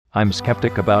I'm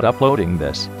skeptic about uploading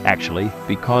this, actually,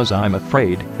 because I'm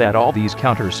afraid that all these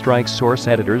Counter-Strike source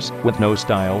editors with no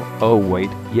style, oh wait,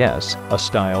 yes, a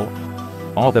style,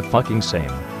 all the fucking same.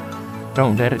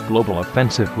 Don't edit Global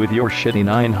Offensive with your shitty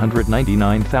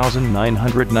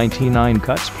 999,999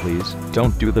 cuts please.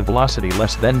 Don't do the velocity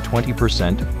less than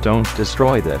 20%, don't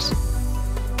destroy this.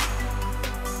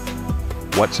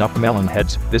 What's up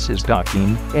melonheads, this is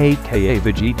Dakin, aka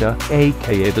Vegeta,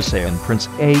 aka the Saiyan Prince,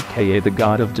 aka the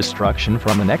God of Destruction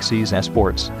from f.ex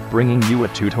Esports, bringing you a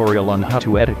tutorial on how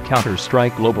to edit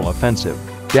Counter-Strike Global Offensive.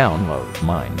 Download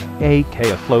mine,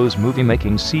 aka Flow's movie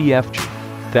making CFG.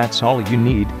 That's all you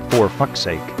need, for fuck's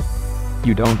sake.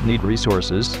 You don't need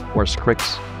resources or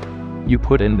scripts. You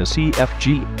put in the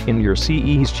CFG in your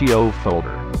CESGO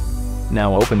folder.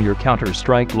 Now open your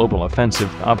Counter-Strike Global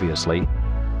Offensive obviously.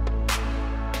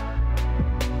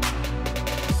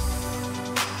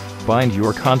 Find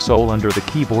your console under the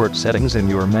keyboard settings in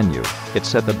your menu.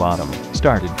 It's at the bottom,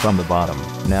 started from the bottom.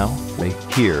 Now, right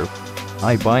here,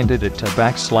 I binded it to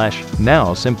 \.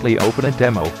 Now simply open a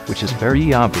demo, which is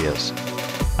very obvious,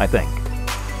 I think.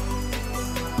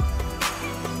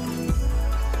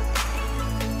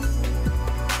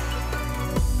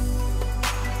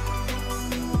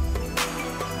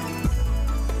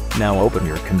 Now open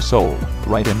your console,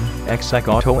 write in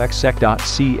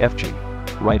exec.autoexec.cfg.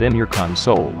 Write in your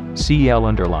console, CL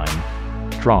underline,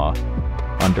 draw,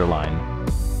 underline,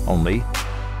 only,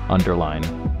 underline,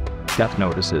 death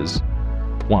notices,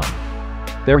 1.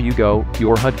 There you go,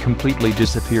 your HUD completely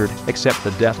disappeared except the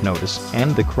death notice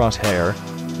and the crosshair.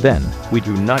 Then, we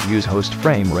do not use host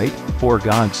frame rate, for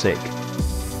God's sake.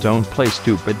 Don't play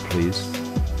stupid please.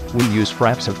 We use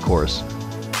Fraps of course.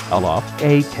 alot,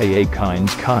 aka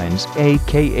Kinds,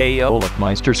 aka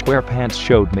Olafmeister Squarepants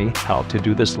showed me how to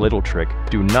do this little trick.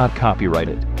 Do not copyright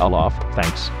it. alot,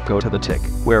 thanks. Go to the tick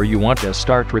where you want to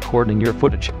start recording your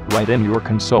footage. Write in your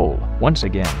console. Once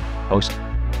again, host,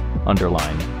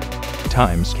 underline,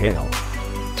 timescale,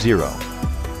 0,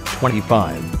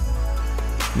 25.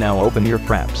 Now open your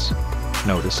Fraps.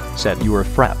 Notice, set your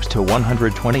Fraps to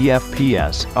 120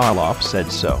 FPS. alot said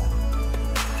so.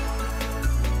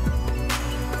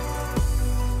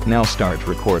 Now start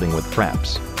recording with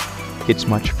Fraps. It's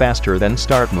much faster than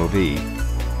startmovie.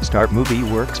 Startmovie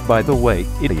works by the way,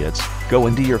 idiots. Go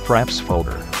into your Fraps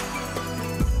folder.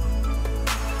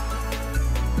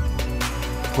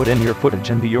 Put in your footage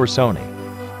into your Sony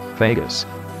Vegas.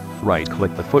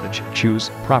 Right-click the footage, choose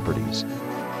Properties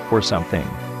or something.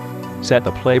 Set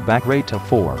the playback rate to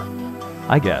 4.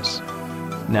 I guess.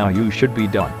 Now you should be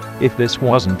done. If this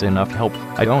wasn't enough help,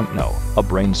 I don't know, a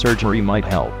brain surgery might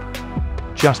help.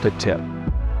 Just a tip.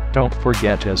 Don't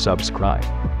forget to subscribe.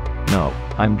 No,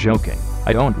 I'm joking.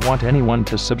 I don't want anyone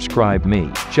to subscribe me.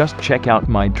 Just check out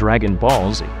my Dragon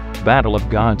Ball Z Battle of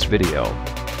Gods video.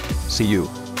 See you.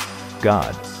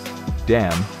 God.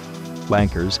 Damn.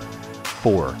 Wankers.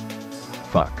 For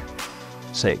fuck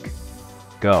sake.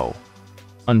 Go.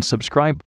 Unsubscribe.